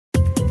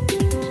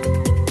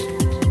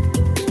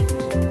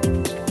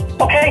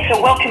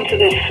So welcome to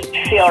this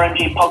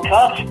CRMG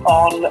podcast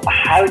on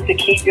how to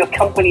keep your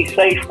company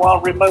safe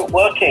while remote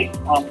working.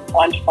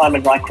 I'm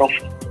Simon Rycroft,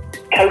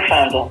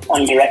 co-founder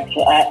and director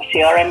at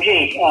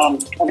CRMG.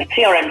 And the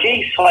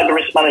CRMG, Cyber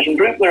Risk Management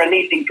Group, we're a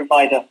leading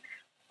provider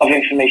of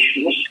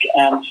information risk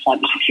and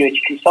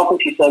cybersecurity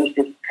consultancy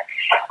services.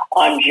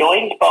 I'm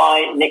joined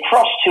by Nick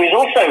Frost, who is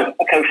also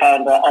a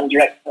co-founder and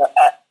director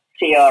at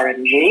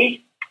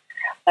CRMG.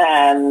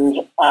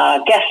 And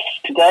our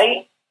guests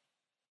today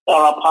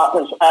are our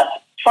partners at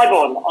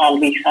Cyborn,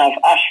 and we have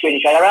Ashwin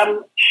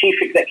Jayaram, Chief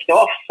Executive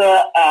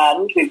Officer,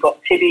 and we've got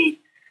Tibi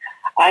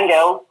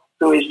Angel,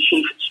 who is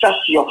Chief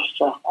Strategy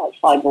Officer at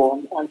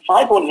Cyborn. And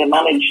Cyborn is a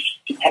managed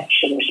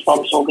detection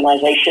response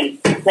organization.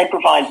 They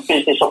provide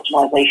business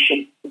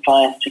optimization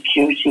via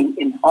security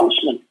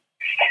enhancement.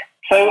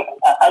 So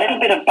a little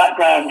bit of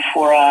background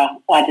for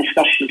our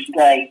discussion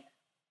today.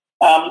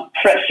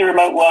 Threats to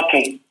remote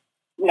working.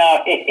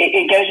 Now,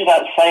 it goes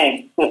without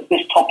saying that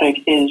this topic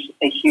is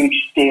a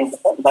huge deal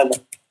at the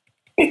moment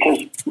because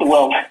the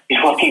world is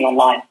working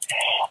online.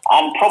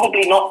 And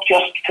probably not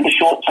just for the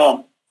short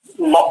term.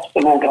 Lots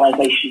of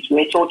organizations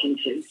we're talking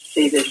to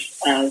see this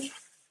as,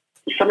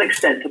 to some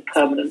extent, a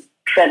permanent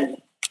trend.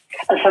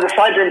 And so the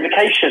cyber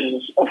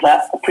implications of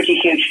that are pretty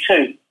huge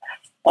too.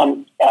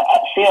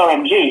 At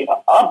CRMG,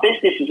 our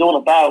business is all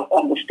about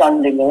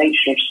understanding the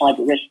nature of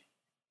cyber risk.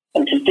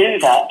 And to do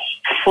that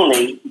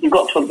fully, you've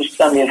got to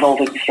understand the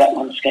evolving threat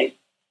landscape.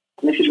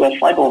 And this is where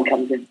Cyborn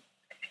comes in.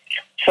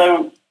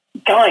 So,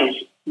 guys,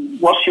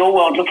 what's your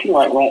world looking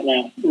like right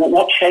now?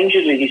 What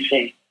changes are you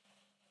seeing?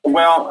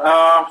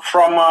 Well,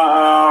 from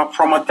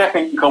a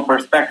technical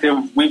perspective,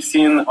 we've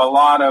seen a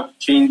lot of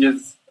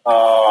changes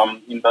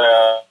in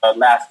the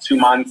last 2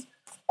 months.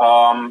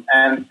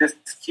 And this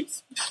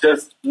keeps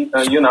just,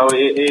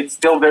 it's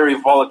still very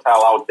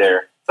volatile out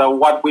there. So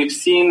what we've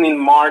seen in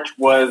March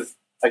was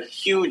a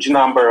huge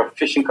number of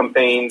phishing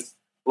campaigns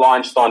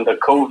launched on the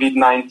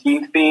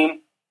COVID-19 theme.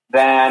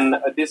 Then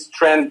this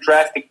trend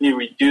drastically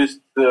reduced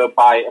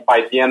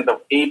by the end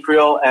of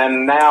April,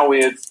 and now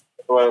it's,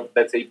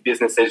 let's say,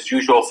 business as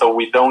usual, so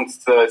we don't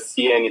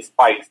see any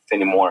spikes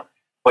anymore.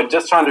 But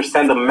just to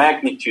understand the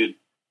magnitude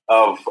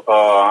of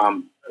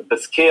the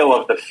scale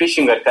of the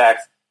phishing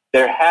attacks,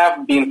 there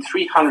have been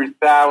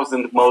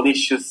 300,000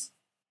 malicious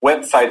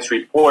websites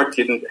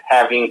reported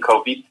having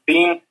COVID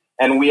theme,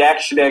 and we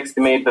actually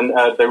estimate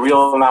the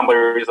real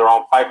number is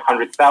around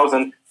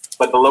 500,000,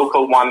 but the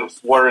local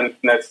ones weren't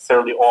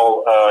necessarily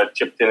all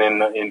chipped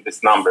in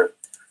this number.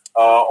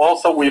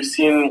 Also, we've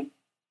seen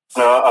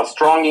a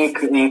strong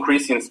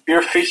increase in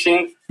spear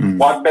phishing.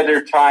 What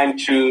better time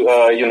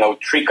to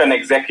trick an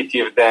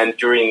executive than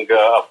during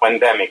a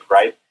pandemic,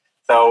 right?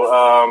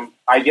 So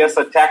I guess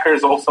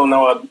attackers also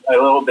know a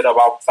little bit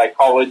about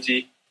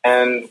psychology,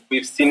 and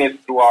we've seen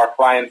it through our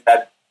clients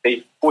that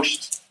they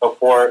pushed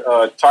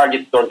for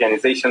targeted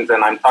organizations,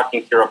 and I'm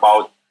talking here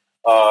about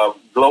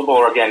global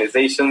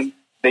organizations.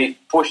 They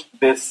pushed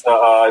this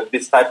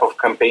type of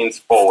campaigns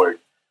forward.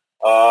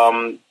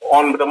 On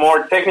the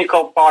more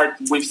technical part,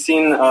 we've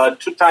seen a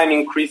 2-time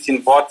increase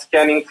in bot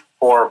scanning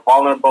for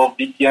vulnerable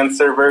VPN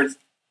servers.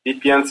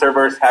 VPN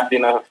servers have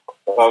been a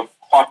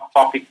hot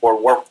topic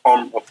for work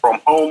from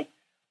home,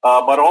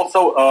 but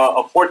also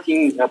a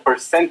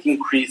 14%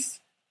 increase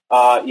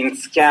in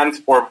scans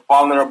for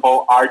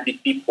vulnerable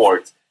RDP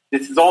ports.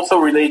 This is also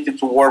related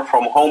to work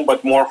from home,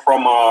 but more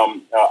from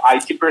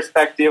IT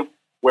perspective,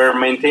 where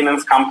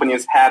maintenance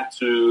companies had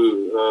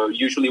to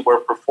usually were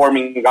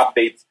performing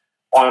updates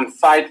on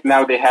site.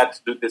 Now they had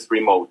to do this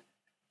remote.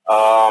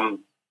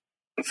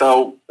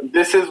 So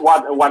this is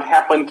what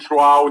happened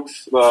throughout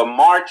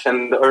March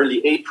and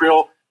early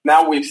April.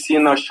 Now we've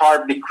seen a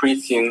sharp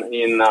decrease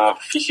in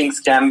phishing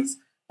scams.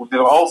 We've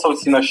also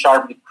seen a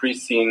sharp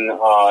decrease in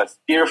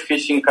spear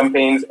phishing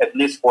campaigns, at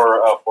least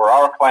for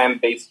our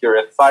client base here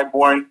at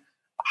Cyborn.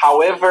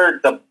 However,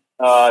 the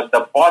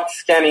bot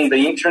scanning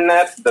the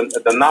internet,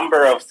 the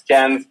number of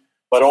scans,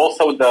 but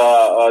also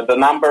the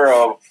number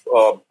of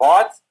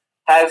bots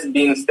has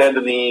been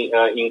steadily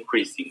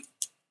increasing.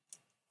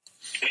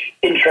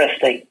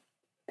 Interesting.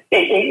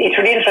 It's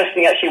really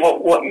interesting, actually,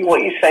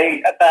 what you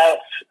say about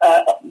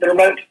the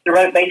remote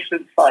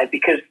maintenance side,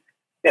 because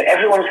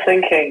everyone's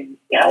thinking,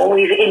 all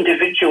these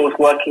individuals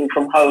working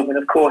from home, and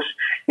of course,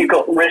 you've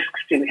got risks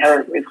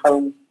inherent with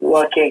home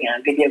working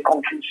and video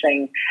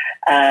conferencing,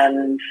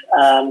 and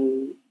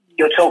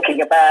you're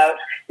talking about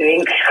the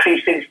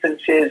increased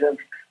instances of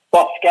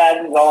bot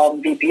scans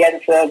on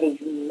VPN servers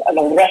and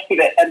all the rest of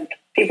it, and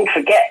people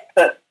forget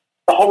that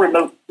the whole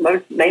remote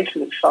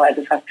maintenance side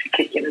has had to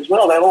kick in as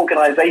well. There are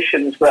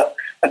organizations that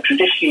have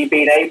traditionally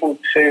been able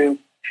to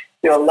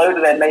do a load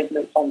of their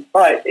maintenance on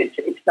site.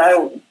 It's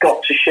now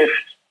got to shift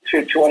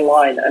to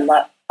online, and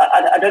that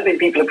I don't think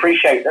people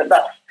appreciate that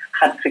that's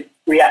had to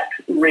react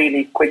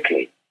really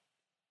quickly.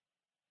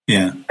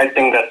 Yeah, I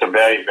think that's a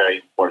very, very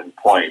important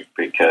point,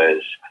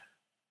 because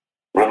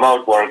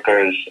remote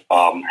workers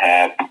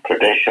have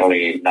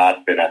traditionally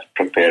not been as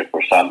prepared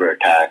for cyber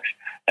attacks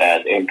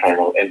as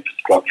internal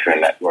infrastructure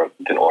and network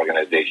within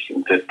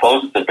organizations. It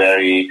poses a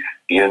very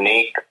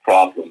unique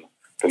problem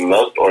for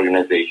most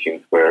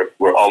organizations where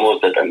we're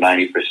almost at a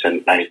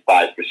 90%,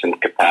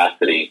 95%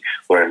 capacity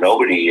where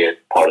nobody is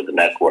part of the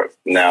network.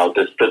 Now,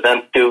 this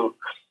presents two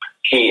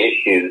key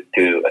issues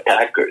to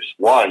attackers.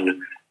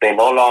 One, they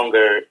no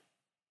longer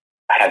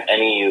have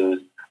any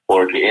use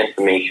for the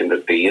information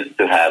that they used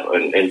to have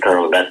on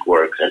internal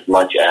networks as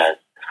much as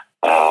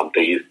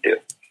they used to.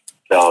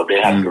 So they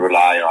have to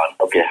rely on,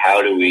 okay,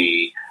 how do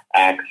we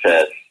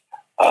access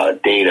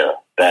data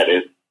that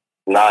is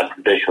not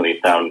traditionally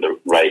found in the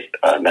right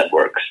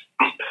networks?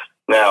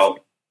 Now,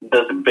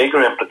 there's a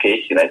bigger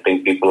implication. I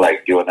think people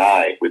like you and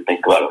I, we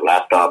think about our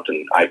laptops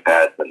and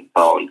iPads and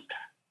phones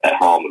at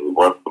home, and we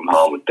work from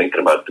home and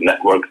thinking about the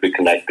networks we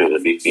connect to,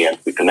 the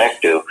VPNs we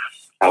connect to.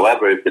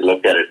 However, if you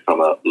look at it from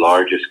a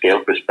larger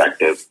scale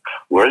perspective,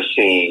 we're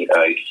seeing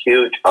a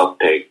huge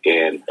uptake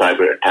in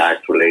cyber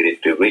attacks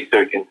related to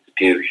research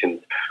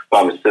institutions,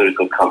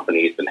 pharmaceutical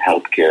companies, and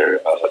healthcare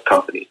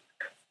companies.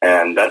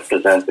 And that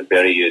presents a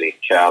very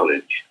unique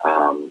challenge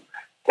in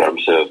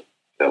terms of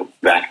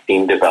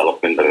vaccine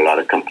development that a lot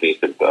of companies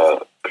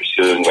are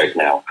pursuing right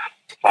now.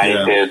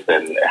 Scientists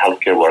and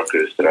healthcare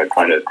workers that are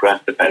trying to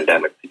address the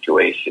pandemic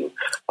situation,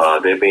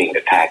 they're being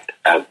attacked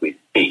as we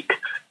speak.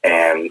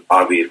 And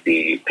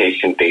obviously,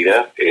 patient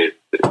data is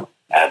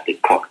at the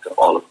crux of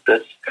all of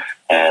this.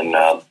 And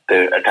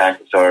the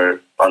attacks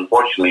are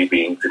unfortunately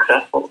being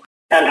successful.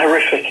 And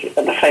horrific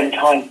at the same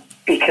time,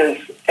 because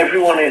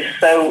everyone is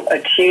so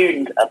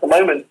attuned at the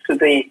moment to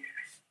the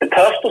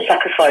personal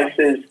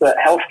sacrifices that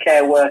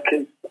healthcare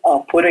workers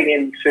are putting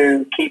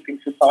into keeping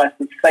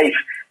society safe,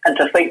 and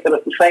to think that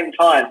at the same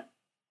time,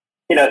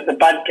 the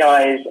bad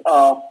guys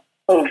are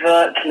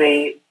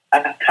overtly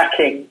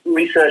attacking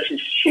research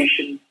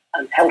institutions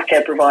and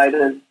healthcare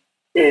providers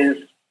is,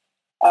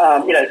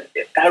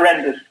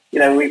 horrendous.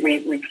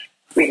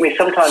 We're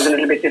sometimes a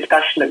little bit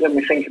dispassionate when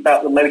we think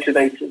about the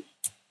motivators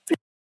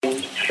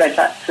behind threat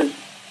actors,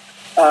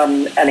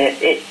 and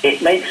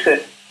it makes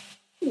it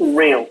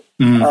real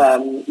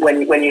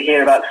when you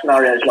hear about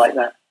scenarios like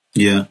that.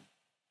 Yeah,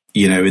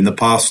 in the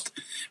past,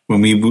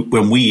 when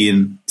we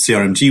in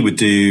CRMG would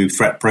do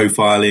threat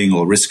profiling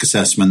or risk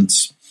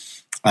assessments,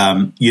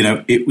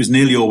 it was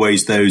nearly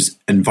always those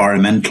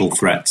environmental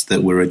threats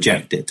that were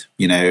ejected.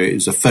 It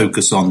was a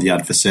focus on the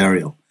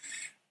adversarial.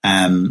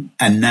 And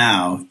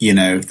now,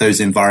 those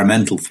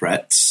environmental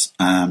threats,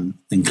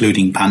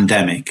 including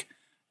pandemic,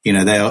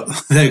 they're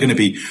going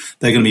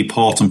to be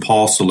part and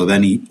parcel of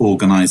any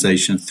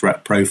organization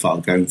threat profile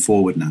going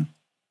forward now.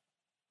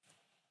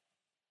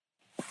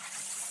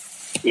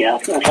 Yeah,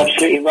 that's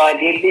absolutely right.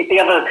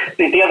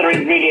 The other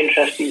really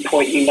interesting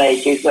point you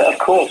make is that, of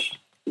course,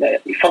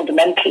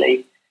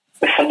 fundamentally,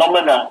 the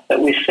phenomena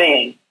that we're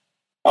seeing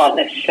aren't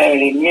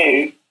necessarily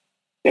new.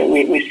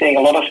 We're seeing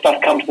a lot of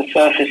stuff come to the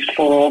surface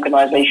for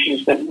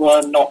organizations that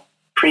were not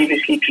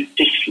previously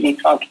traditionally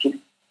targeted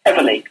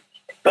heavily.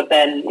 But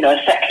then,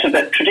 a sector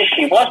that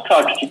traditionally was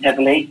targeted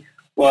heavily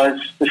was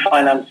the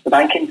finance, the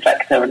banking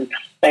sector, and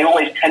they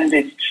always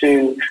tended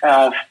to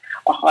have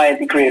a higher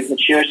degree of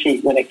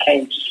maturity when it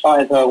came to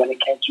cyber, when it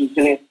came to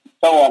resilience, and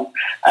so on.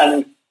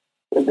 And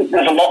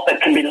there's a lot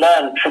that can be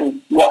learned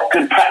from what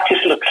good practice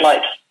looks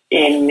like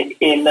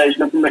in those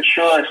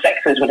mature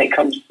sectors when it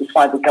comes to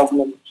cyber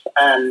governance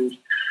and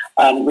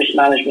risk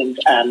management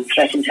and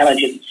threat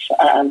intelligence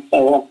and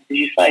so on. As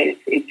you say,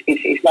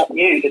 it's not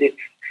new, but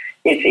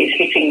it's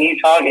hitting new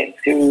targets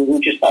who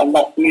just are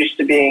not used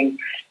to being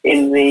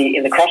in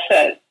the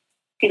crosshairs.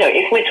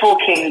 If we're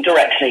talking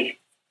directly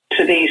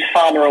to these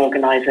pharma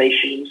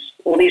organizations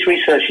or these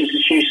research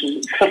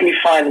institutions that suddenly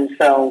find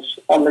themselves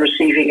on the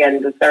receiving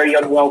end of very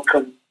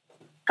unwelcome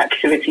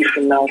activity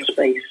from null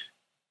space,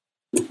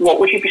 what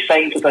would you be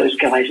saying to those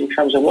guys in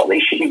terms of what they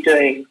should be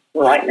doing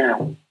right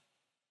now?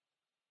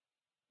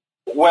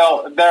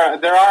 Well,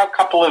 there are a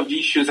couple of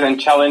issues and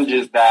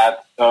challenges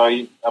that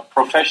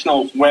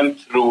professionals went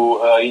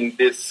through in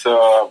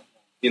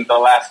the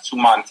last 2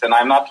 months, and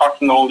I'm not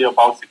talking only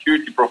about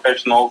security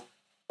professionals,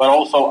 but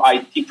also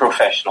IT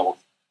professionals.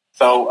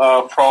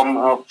 So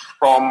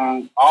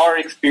from our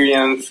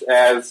experience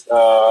as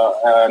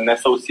an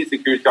SOC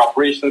Security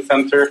Operations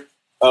Center,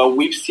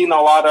 we've seen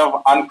a lot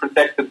of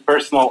unprotected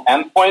personal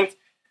endpoints.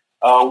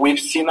 We've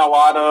seen a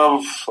lot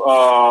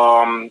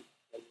of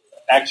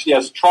actually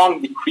a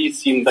strong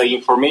decrease in the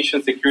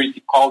information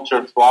security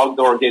culture throughout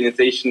the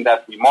organization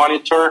that we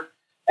monitor.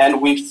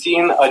 And we've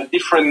seen a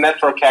different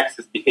network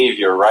access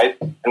behavior, right?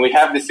 And we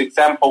have this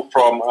example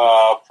from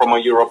a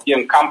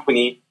European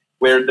company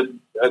where the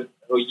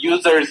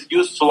users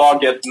used to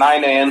log at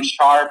 9 a.m.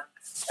 sharp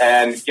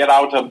and get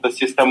out of the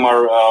system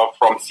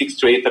from 6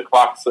 to 8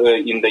 o'clock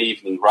in the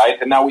evening, right?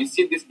 And now we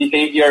see this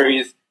behavior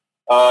is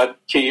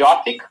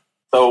chaotic.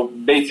 So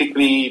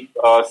basically,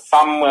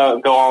 some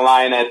go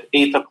online at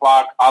 8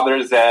 o'clock,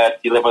 others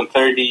at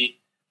 11:30.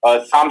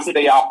 Some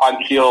stay up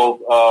until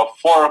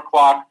 4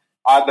 o'clock.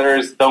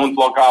 Others don't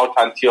log out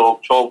until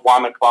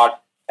 1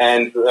 o'clock.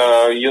 And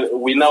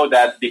we know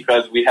that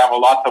because we have a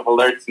lot of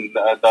alerts in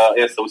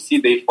the SOC.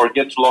 They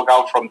forget to log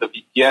out from the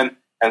VPN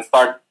and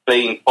start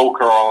playing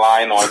poker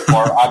online or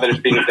other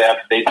things that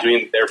they do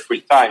in their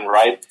free time,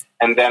 right?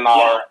 And then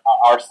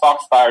our stock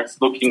starts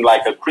looking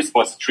like a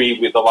Christmas tree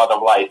with a lot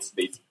of lights,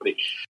 basically.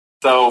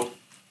 So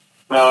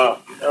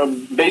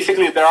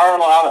basically, there are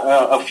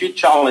a few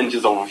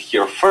challenges over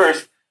here.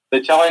 First, the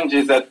challenge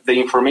is that the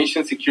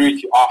information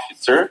security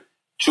officer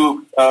to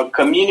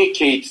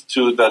communicate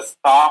to the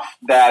staff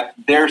that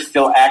they're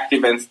still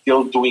active and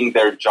still doing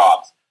their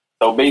jobs.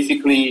 So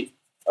basically,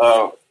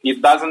 it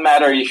doesn't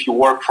matter if you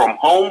work from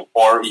home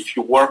or if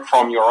you work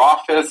from your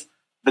office,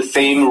 the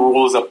same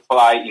rules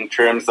apply in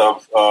terms of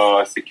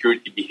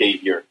security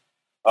behavior.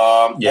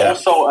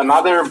 Also,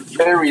 another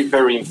very,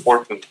 very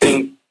important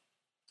thing,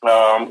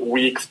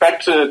 we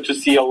expect to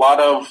see a lot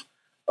of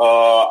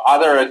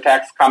other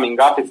attacks coming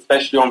up,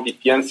 especially on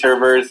VPN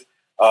servers,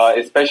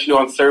 especially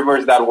on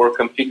servers that were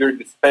configured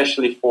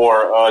especially for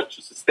to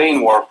sustain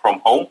work from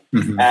home.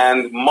 Mm-hmm. And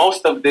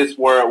most of this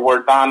were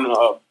done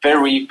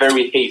very,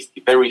 very hasty,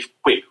 very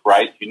quick,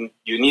 right?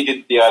 You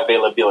needed the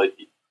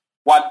availability.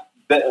 What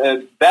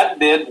that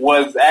did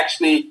was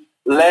actually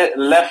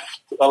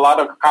left a lot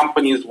of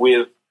companies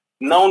with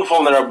known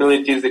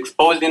vulnerabilities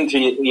exposed in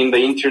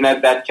the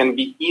internet that can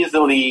be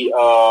easily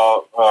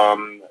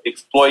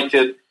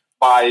exploited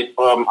by,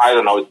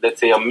 let's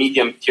say a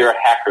medium-tier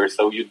hacker.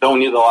 So you don't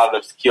need a lot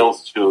of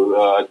skills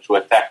to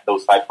attack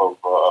those type of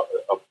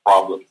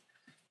problems.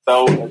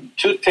 So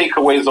 2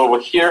 takeaways over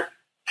here.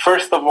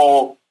 First of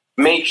all,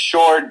 make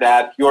sure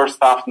that your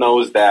staff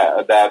knows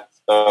that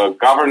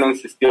governance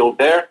is still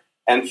there.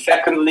 And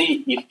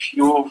secondly, if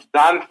you've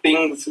done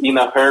things in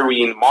a hurry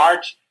in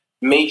March,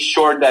 make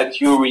sure that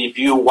you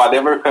review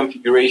whatever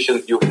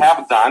configurations you have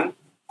done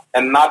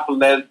and not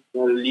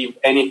leave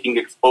anything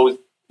exposed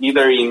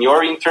either in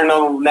your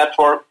internal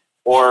network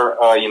or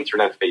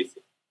internet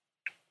facing.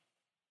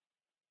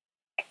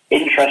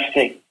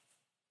 Interesting.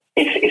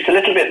 It's a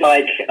little bit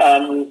like,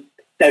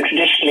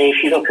 traditionally,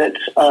 if you look at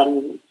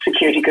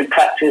security good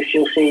practice,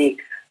 you'll see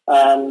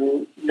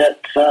that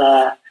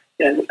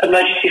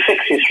emergency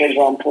fixes, for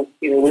example.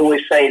 We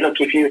always say, look,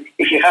 if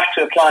you have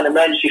to apply an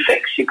emergency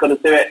fix, you've got to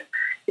do it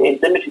in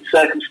limited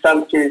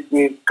circumstances.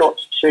 You've got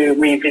to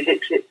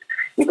revisit it.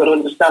 You've got to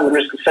understand the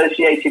risk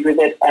associated with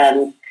it.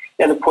 And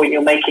the other point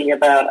you're making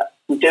about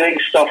doing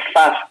stuff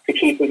fast to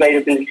keep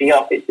availability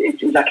up,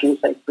 it's exactly the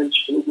same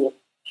principle, isn't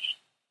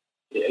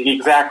it?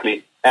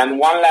 Exactly. And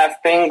one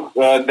last thing,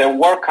 there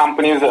were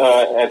companies,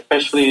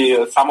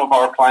 especially some of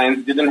our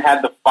clients, didn't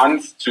have the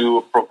funds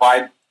to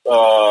provide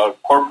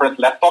corporate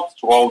laptops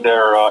to all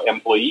their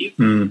employees.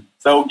 Mm.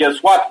 So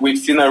guess what? We've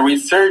seen a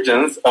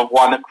resurgence of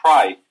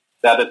WannaCry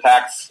that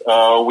attacks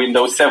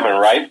Windows 7,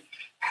 right?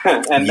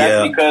 And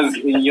that's because,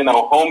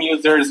 home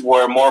users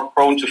were more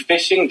prone to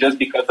phishing just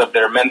because of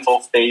their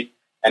mental state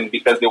and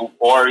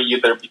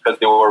either because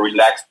they were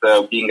relaxed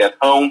being at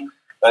home.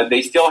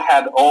 They still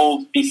had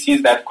old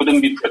PCs that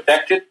couldn't be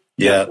protected.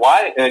 Yeah.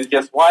 Why? And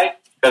guess why?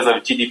 Because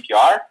of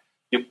GDPR.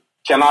 You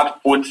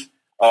cannot put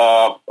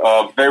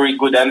a very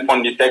good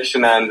endpoint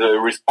detection and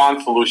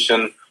response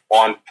solution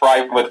on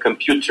private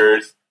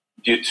computers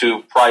due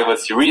to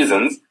privacy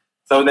reasons.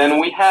 So then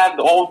we had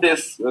all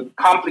these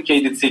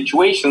complicated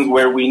situations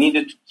where we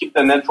needed to keep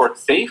the network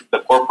safe, the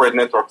corporate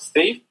network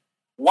safe,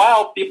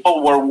 while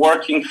people were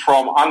working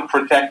from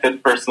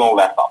unprotected personal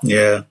laptops.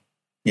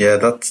 Yeah,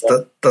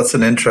 that's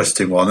an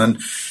interesting one. And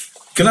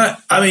can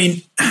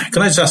I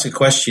just ask a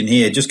question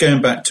here? Just going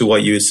back to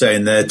what you were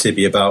saying there,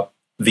 Tibby, about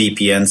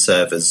VPN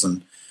servers,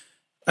 and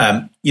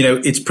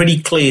it's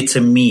pretty clear to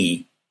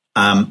me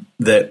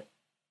that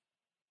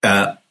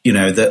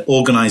that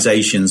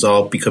organizations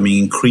are becoming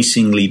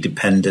increasingly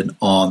dependent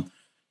on,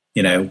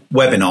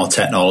 webinar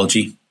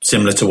technology,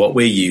 similar to what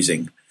we're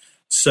using.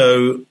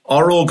 So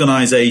are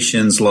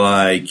organizations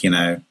like,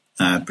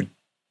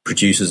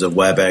 producers of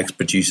WebEx,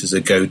 producers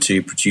of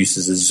GoTo,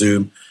 producers of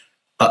Zoom,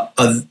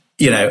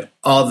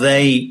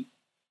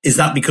 is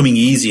that becoming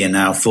easier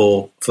now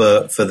for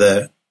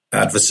the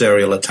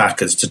adversarial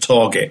attackers to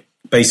target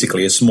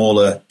basically a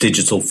smaller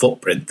digital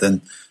footprint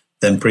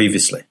than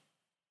previously?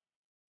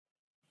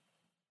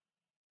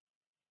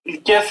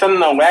 Yes and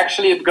no.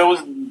 Actually, it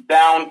goes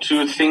down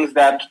to things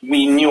that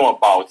we knew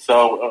about.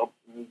 So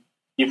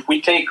if we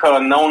take a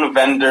known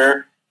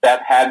vendor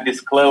that had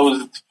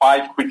disclosed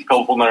 5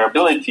 critical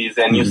vulnerabilities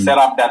and you set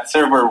up that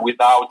server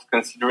without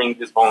considering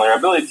these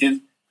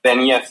vulnerabilities,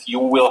 then yes, you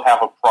will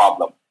have a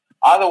problem.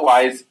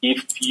 Otherwise,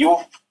 if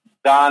you've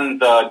done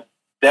the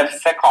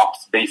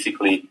DevSecOps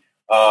basically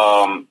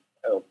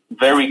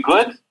very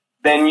good,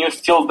 then you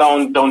still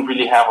don't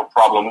really have a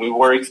problem. We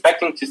were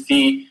expecting to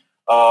see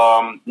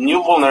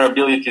new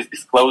vulnerabilities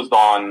disclosed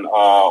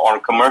on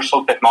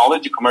commercial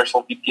technology,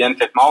 commercial VPN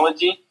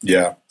technology.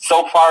 Yeah.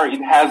 So far, it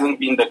hasn't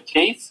been the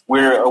case.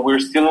 We're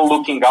still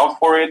looking out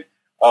for it.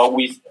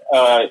 We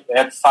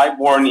at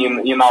Cyborn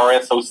in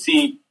our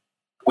SOC,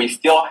 we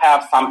still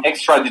have some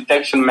extra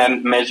detection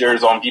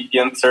measures on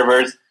VPN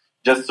servers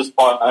just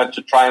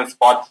to try and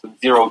spot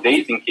 0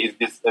 days in case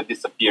this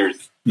disappears.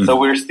 Mm-hmm. So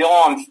we're still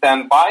on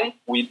standby.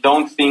 We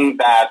don't think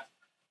that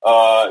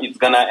it's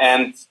going to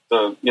end,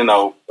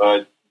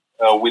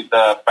 with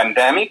the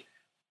pandemic,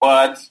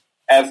 but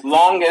as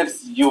long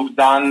as you've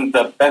done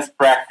the best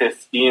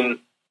practice in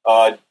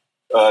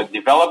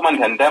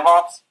development and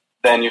DevOps,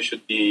 then you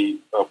should be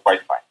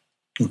quite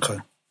fine. Okay.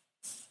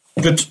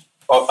 Good.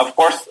 Of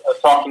course,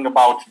 talking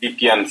about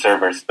VPN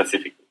servers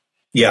specifically.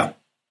 Yeah.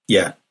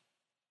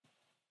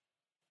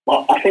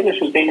 Well, I think this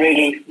has been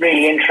really,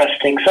 really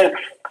interesting. So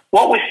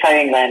what we're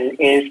saying then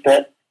is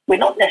that we're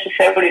not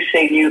necessarily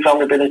seeing new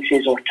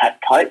vulnerabilities or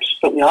attack types,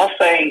 but we are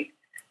saying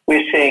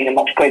we're seeing a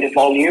much greater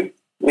volume.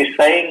 We're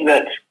saying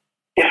that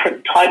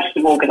different types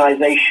of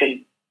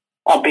organization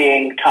are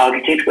being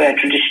targeted where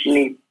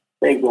traditionally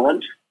they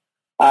weren't.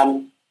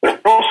 We're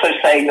also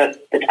saying that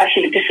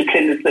actually the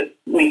disciplines that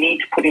we need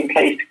to put in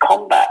place to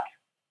combat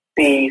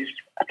these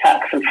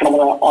attacks and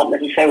phenomena aren't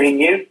necessarily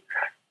new.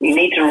 You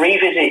need to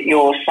revisit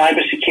your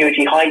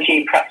cybersecurity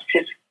hygiene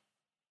practices,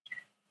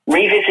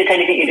 revisit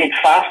anything you did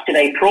fast in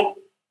April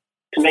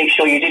to make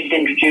sure you didn't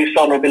introduce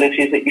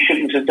vulnerabilities that you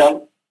shouldn't have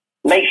done.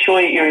 Make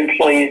sure that your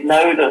employees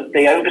know that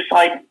the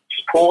oversight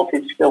support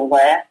is still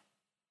there.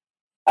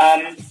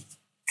 And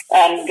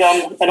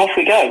off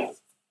we go.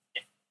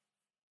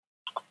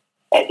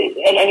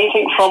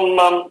 Anything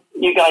from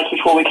you guys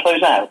before we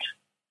close out?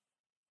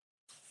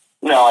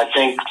 No, I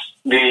think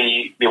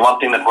the one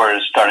thing that we're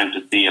starting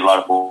to see a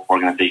lot of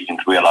organizations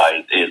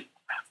realize is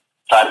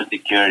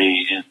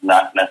cybersecurity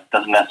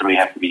doesn't necessarily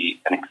have to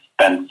be an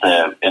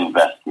expensive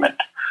investment.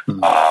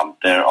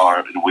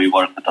 Mm-hmm. We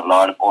work with a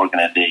lot of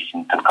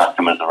organizations and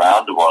customers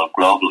around the world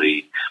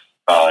globally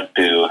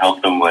to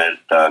help them with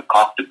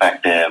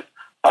cost-effective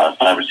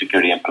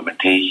cybersecurity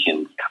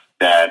implementations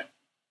that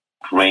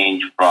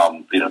range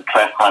from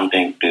threat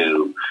hunting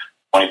to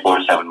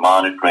 24/7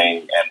 monitoring,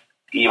 and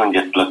even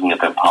just looking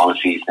at their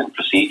policies and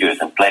procedures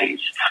in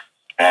place.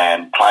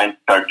 And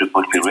clients start to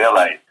quickly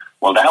realize,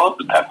 well, that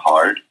wasn't that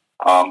hard.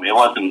 It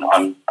wasn't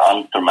an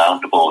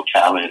unsurmountable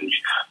challenge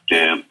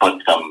to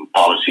put some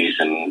policies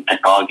and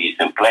technologies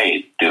in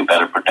place to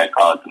better protect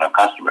us and our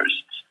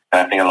customers.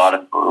 And I think a lot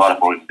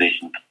of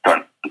organizations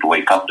start to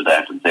wake up to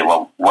that and say,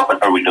 well,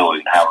 what are we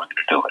doing? How are we going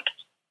to do it?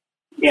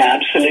 Yeah,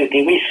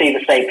 absolutely. We see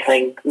the same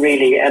thing,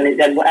 really, and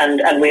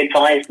we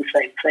advise the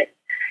same thing.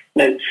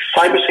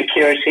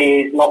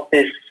 Cybersecurity is not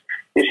this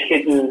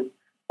hidden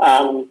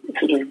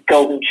sort of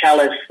golden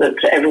chalice that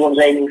everyone's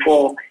aiming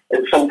for.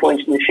 At some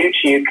point in the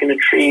future, you can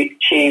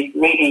achieve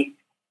really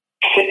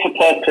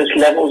fit-for-purpose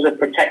levels of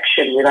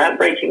protection without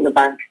breaking the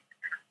bank.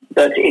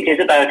 But it is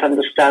about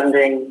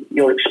understanding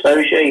your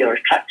exposure, your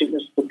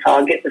attractiveness to the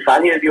target, the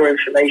value of your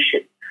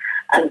information,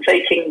 and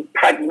taking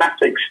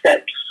pragmatic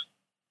steps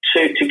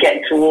to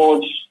get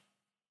towards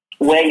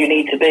where you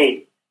need to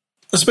be.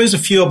 I suppose a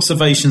few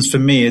observations for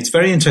me. It's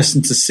very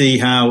interesting to see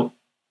how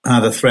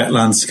the threat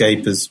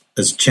landscape has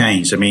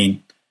changed. I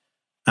mean,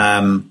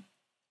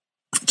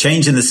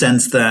 change in the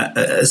sense that,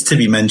 as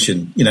Tibby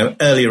mentioned,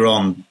 earlier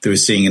on, they were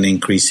seeing an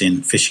increase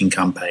in phishing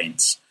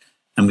campaigns.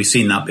 And we've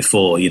seen that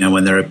before,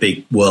 when there are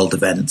big world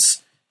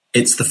events,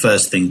 it's the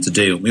first thing to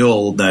do. We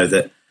all know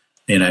that,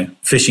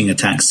 phishing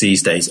attacks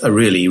these days are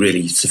really,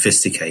 really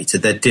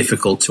sophisticated. They're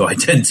difficult to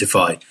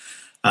identify,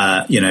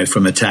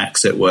 from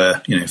attacks that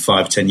were,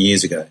 5-10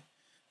 years ago.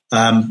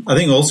 I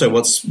think also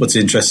what's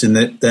interesting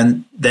that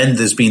then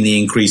there's been the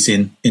increase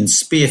in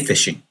spear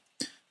phishing,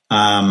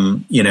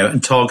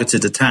 and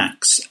targeted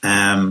attacks,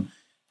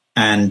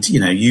 and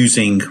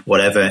using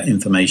whatever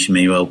information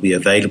may well be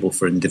available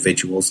for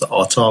individuals that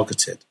are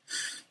targeted.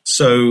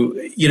 So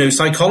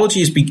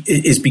psychology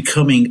is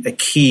becoming a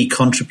key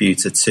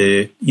contributor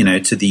to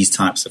these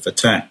types of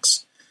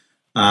attacks.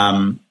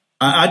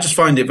 I just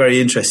find it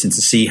very interesting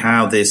to see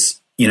how this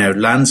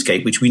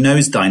landscape, which we know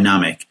is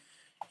dynamic,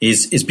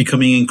 is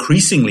becoming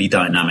increasingly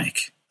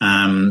dynamic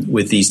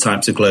with these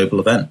types of global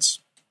events.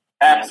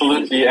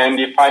 Absolutely. And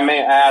if I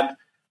may add,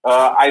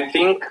 I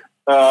think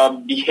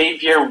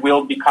behavior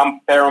will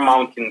become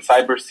paramount in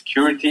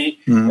cybersecurity.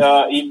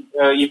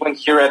 Even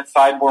here at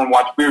Cyborn,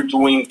 what we're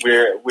doing,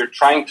 we're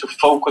trying to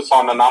focus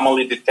on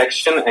anomaly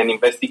detection and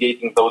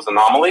investigating those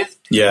anomalies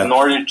in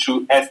order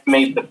to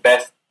estimate the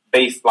best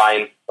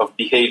baseline of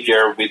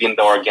behavior within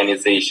the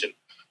organization.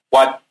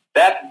 What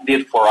that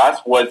did for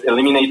us was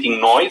eliminating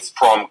noise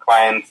from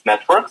clients'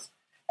 networks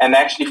and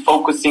actually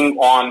focusing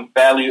on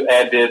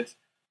value-added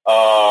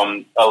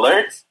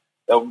alerts.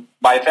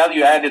 By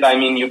value-added, I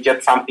mean you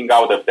get something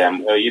out of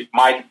them. It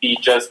might be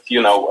just,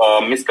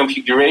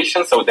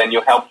 misconfiguration, so then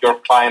you help your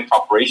client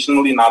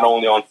operationally, not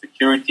only on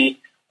security,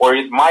 or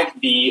it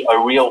might be a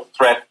real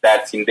threat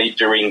that's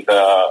endangering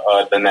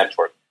the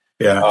network.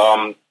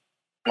 Yeah.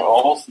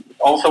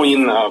 Also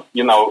in,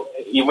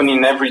 even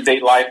in everyday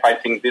life, I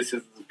think this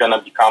is going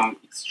to become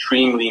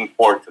extremely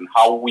important,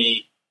 how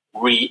we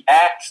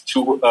react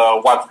to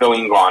what's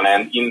going on.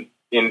 And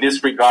in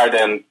this regard,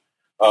 and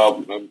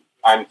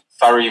I'm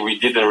sorry we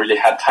didn't really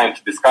have time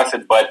to discuss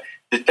it, but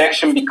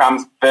detection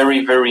becomes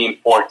very, very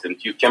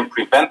important. You can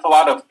prevent a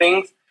lot of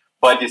things,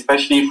 but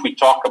especially if we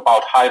talk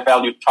about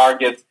high-value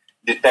targets,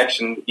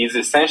 detection is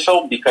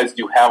essential because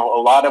you have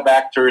a lot of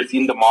actors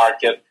in the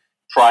market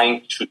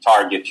trying to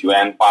target you.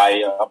 And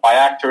by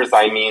actors,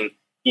 I mean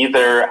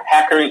either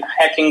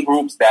hacking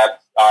groups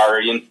that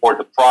are in for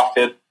the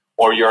profit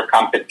or your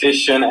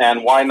competition,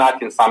 and why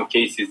not in some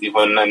cases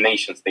even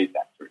nation-state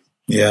actors.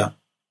 Yeah.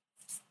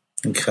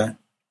 Okay.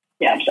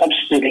 Yeah,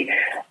 absolutely.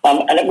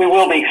 And we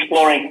will be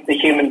exploring the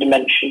human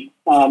dimension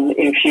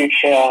in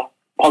future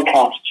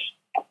podcasts.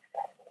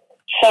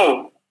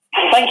 So,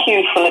 thank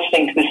you for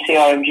listening to the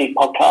CRMG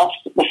podcast.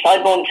 The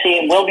Sideborn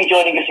team will be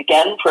joining us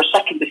again for a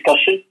second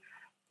discussion,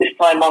 this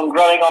time on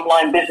growing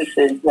online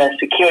businesses, their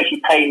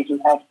security pains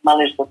and how to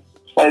manage them.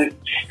 So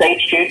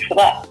stay tuned for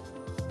that.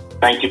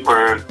 Thank you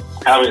for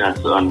having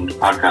us on the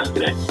podcast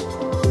today.